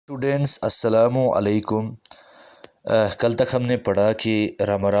Students अस्सलामु अलैकुम। कल तक हमने पढ़ा कि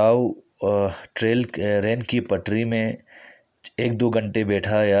रामाराव ट्रेन की पटरी में 1-2 घंटे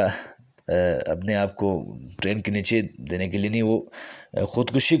बैठा या अपने आप को ट्रेन के नीचे देने के लिए नहीं, वो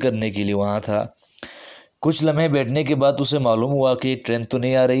ख़ुदकुशी करने के लिए वहाँ था। कुछ लम्हे बैठने के बाद उसे मालूम हुआ कि ट्रेन तो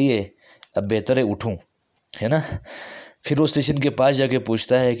नहीं आ रही है, अब बेहतर है उठूँ, है ना। फिर वो स्टेशन के पास जाके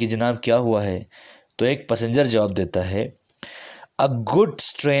पूछता है कि जनाब क्या हुआ है। तो एक पैसेंजर जवाब देता है, A good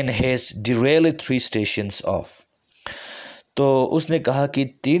train has derailed 3 stations off। तो उसने कहा कि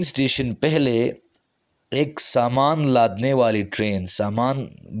 3 स्टेशन पहले एक सामान लादने वाली ट्रेन, सामान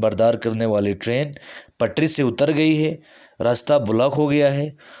बर्दार करने वाली ट्रेन पटरी से उतर गई है, रास्ता ब्लॉक हो गया है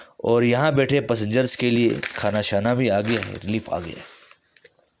और यहाँ बैठे पैसेंजर्स के लिए खाना शाना भी आ गया है, रिलीफ आ गया है।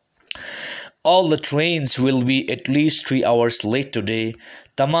 All the trains will be at least 3 hours late today।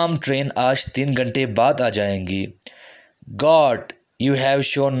 तमाम ट्रेन आज 3 घंटे बाद आ जाएंगी। God, you have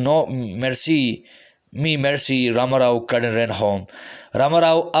shown no mercy, Rama Rao couldn't run home।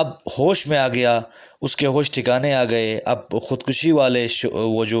 Rama Rao अब होश में आ गया, उसके होश ठिकाने आ गए। अब ख़ुदकुशी वाले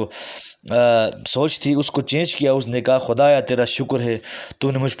वो जो सोच थी उसको चेंज किया। उसने कहा, खुदाया तेरा शुक्र है,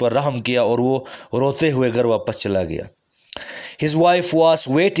 तूने मुझ पर रहम किया, और वो रोते हुए घर वापस चला गया। His wife was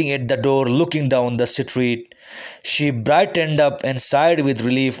waiting at the door looking down the street। She brightened up and sighed with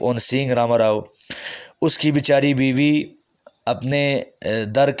relief on seeing Rama Rao. उसकी बेचारी बीवी अपने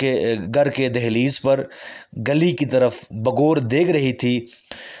घर के दहलीज पर गली की तरफ बगौर देख रही थी।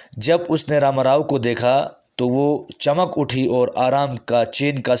 जब उसने रामाराव को देखा तो वो चमक उठी और आराम का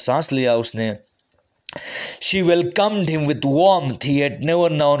चैन का सांस लिया उसने। She welcomed him with warmth he had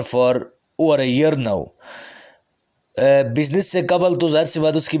never known for over a year now। Business से कबल तो ज़ाहिर सी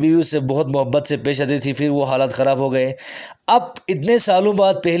बात उसकी बीवी उससे बहुत मोहब्बत से पेश आती थी, फिर वो हालात ख़राब हो गए। अब इतने सालों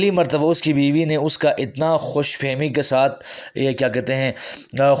बाद पहली मर्तबा उसकी बीवी ने उसका इतना खुशफहमी के साथ, ये क्या कहते हैं,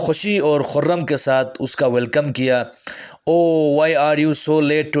 खुशी और खुर्रम के साथ उसका वेलकम किया। Oh, why are you so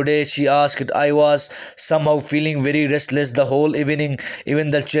late today? She asked. I was somehow feeling very restless the whole evening. Even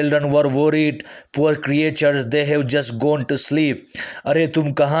the children were worried. Poor creatures, they have just gone to sleep। अरे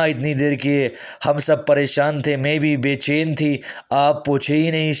तुम कहाँ इतनी देर किए? हम सब परेशान थे, मैं भी बेचैन थी। आप पूछे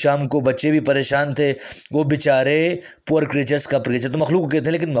ही नहीं, शाम को बच्चे भी परेशान थे। वो बेचारे पुअर क्रिएचर्स का क्रिएचर तो मखलूक को कहते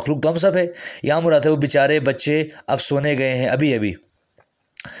हैं, लेकिन मखलूक तो हम सब है। यहाँ मुराद है वो बेचारे बच्चे अब सोने गए हैं अभी अभी।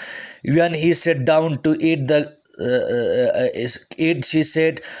 When he sat down to eat, she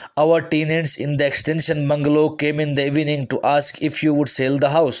said, our tenants in the extension bungalow came in the evening to ask if you would sell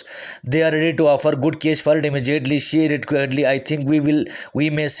the house। They are ready to offer good cash for it immediately। She added quietly, I think we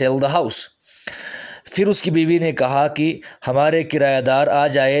may sell the house। फिर उसकी बीवी ने कहा कि हमारे किराएदार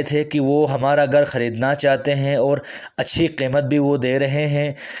आज आए थे कि वो हमारा घर ख़रीदना चाहते हैं और अच्छी कीमत भी वो दे रहे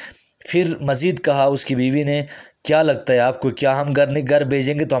हैं। फिर मज़ीद कहा उसकी बीवी ने, क्या लगता है आपको, क्या हम घर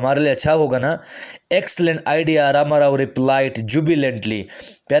भेजेंगे तो हमारे लिए अच्छा होगा ना। Excellent idea, Rama Rao replied जुबिलेंटली।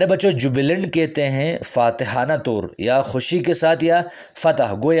 प्यारे बच्चों, जुबिलेंट कहते हैं फातिहाना तौर, या खुशी के साथ या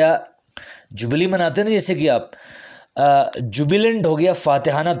फतह, गोया जुबली मनाते हैं ना, जैसे कि आप जुबिलेंट हो गया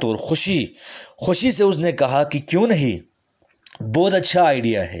फातिहाना तौर, खुशी से उसने कहा कि क्यों नहीं, बहुत अच्छा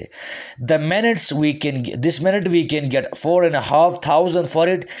आइडिया है। This minute we can get 4,500 for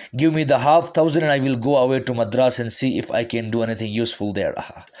it। Give me the 5,000 and I will go away to Madras and see if I can do anything useful there।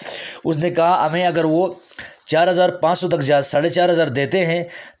 उसने कहा, हमें अगर वो 4,500 तक 4,500 देते हैं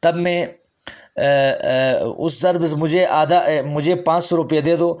तब मैं उस सर्विस मुझे 500 रुपये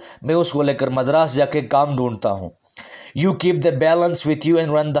दे दो, मैं उसको लेकर मद्रास जाके काम ढूंढता हूँ। You keep the balance with you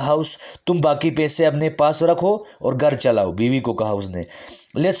and run the house। तुम बाकी पैसे अपने पास रखो और घर चलाओ, बीवी को कहा उसने।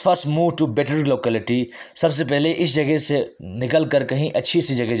 Let's first move to better locality। सबसे पहले इस जगह से निकल कर कहीं अच्छी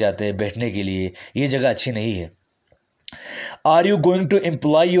सी जगह जाते हैं बैठने के लिए, ये जगह अच्छी नहीं है। Are you going to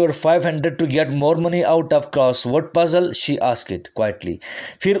employ your 500 to get more money out of crossword puzzle? She asked it quietly।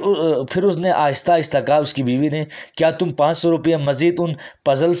 फिर उसने आहिस्ता आहिस्ता कहा उसकी बीवी ने, क्या तुम 500 रुपये मज़ीद उन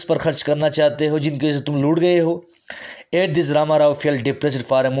पजल्स पर खर्च करना चाहते हो जिनकी वजह से तुम लूट गए हो। At this, Ramarao felt depressed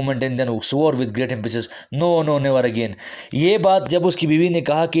for a moment and then swore with great emphasis, No, never again। ये बात जब उसकी बीवी ने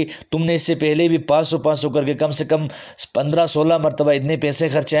कहा कि तुमने इससे पहले भी 500 करके कम से कम 15-16 मरतबा इतने पैसे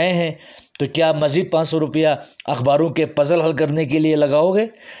खर्चाए हैं, तो क्या मज़ीद 500 रुपया अखबारों के पज़ल हल करने के लिए लगाओगे?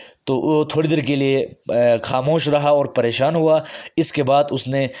 तो वो थोड़ी देर के लिए खामोश रहा और परेशान हुआ। इसके बाद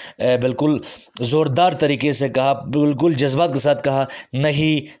उसने बिल्कुल ज़ोरदार तरीके से कहा, बिल्कुल जज्बात के साथ कहा,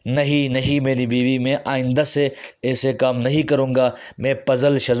 नहीं नहीं नहीं मेरी बीवी, मैं आइंदा से ऐसे काम नहीं करूँगा, मैं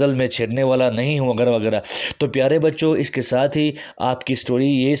पज़ल शज़ल में छेड़ने वाला नहीं हूँ वगैरह वगैरह। तो प्यारे बच्चों, इसके साथ ही आपकी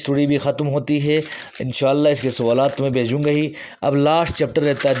ये स्टोरी भी ख़त्म होती है। इंशाअल्लाह इसके सवालात तुम्हें भेजूँगा ही। अब लास्ट चैप्टर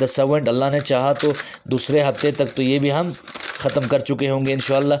रहता है द सर्वेंट। अल्लाह ने चाहा तो दूसरे हफ्ते तक तो ये भी हम ख़त्म कर चुके होंगे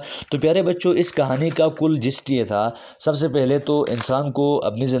इंशाअल्लाह। तो प्यारे बच्चों, इस कहानी का कुल जिस्ट ये था, सबसे पहले तो इंसान को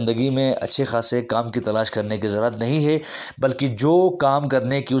अपनी ज़िंदगी में अच्छे खासे काम की तलाश करने की ज़रूरत नहीं है, बल्कि जो काम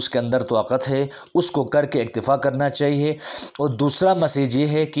करने की उसके अंदर ताकत है उसको करके इक्तिफ़ा करना चाहिए। और दूसरा मैसेज ये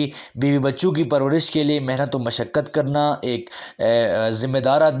है कि बीवी बच्चों की परवरिश के लिए मेहनत और मशक्क़त करना एक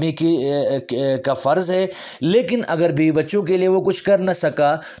ज़िम्मेदार आदमी का फ़र्ज़ है। लेकिन अगर बीवी बच्चों के लिए वो कुछ कर न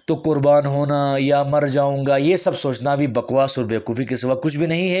सका तो कुर्बान होना या मर जाऊँगा, ये सब सोचना भी बकवास और बेवकूफ़ी के सिवा कुछ भी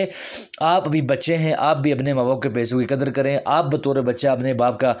नहीं है। आप अभी बच्चे हैं, आप भी अपने माँ बाप के पैसों की कदर करें। आप बतौर बच्चा अपने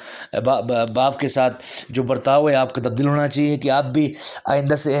बाप के साथ जो बर्ताव है आपका तब्दील होना चाहिए कि आप भी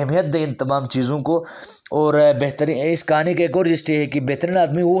आइंदा से अहमियत दें इन तमाम चीज़ों को। और बेहतरीन इस कहानी का एक और जिस्ट है कि बेहतरीन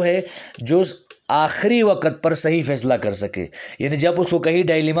आदमी वो है जो आखिरी वक्त पर सही फैसला कर सके। यानी जब उसको कहीं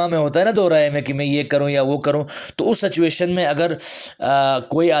डायलिमा में होता है ना, दो राय में कि मैं ये करूं या वो करूं, तो उस सिचुएशन में अगर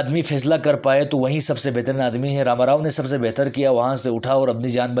कोई आदमी फैसला कर पाए तो वही सबसे बेहतरीन आदमी है। रामा राव ने सबसे बेहतर किया, वहाँ से उठा और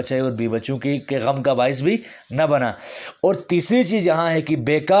अपनी जान बचाई और बीवी बच्चों के गम का बाइस भी न बना। और तीसरी चीज़ यहाँ है कि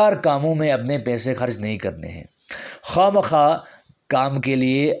बेकार कामों में अपने पैसे खर्च नहीं करने हैं। खामखा काम के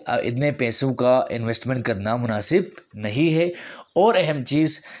लिए इतने पैसों का इन्वेस्टमेंट करना मुनासिब नहीं है। और अहम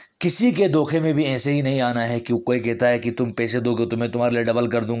चीज़, किसी के धोखे में भी ऐसे ही नहीं आना है कि कोई कहता है कि तुम पैसे दोगे तो मैं तुम्हारे लिए डबल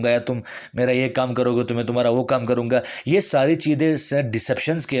कर दूंगा, या तुम मेरा ये काम करोगे तो मैं तुम्हारा वो काम करूंगा। ये सारी चीज़ें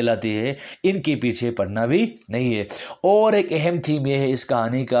डिसेप्शंस कहलाती है, इनके पीछे पड़ना भी नहीं है। और एक अहम थीम ये है इस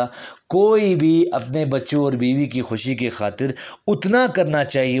कहानी का, कोई भी अपने बच्चों और बीवी की खुशी की खातिर उतना करना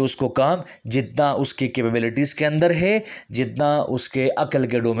चाहिए उसको काम जितना उसके कैपेबिलिटीज़ के अंदर है, जितना उसके अक्ल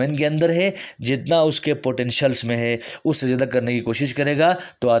के डोमेन के अंदर है, जितना उसके पोटेंशल्स में है। उससे ज़्यादा करने की कोशिश करेगा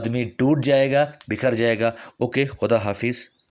तो आदमी टूट जाएगा, बिखर जाएगा। ओके, खुदा हाफिज़।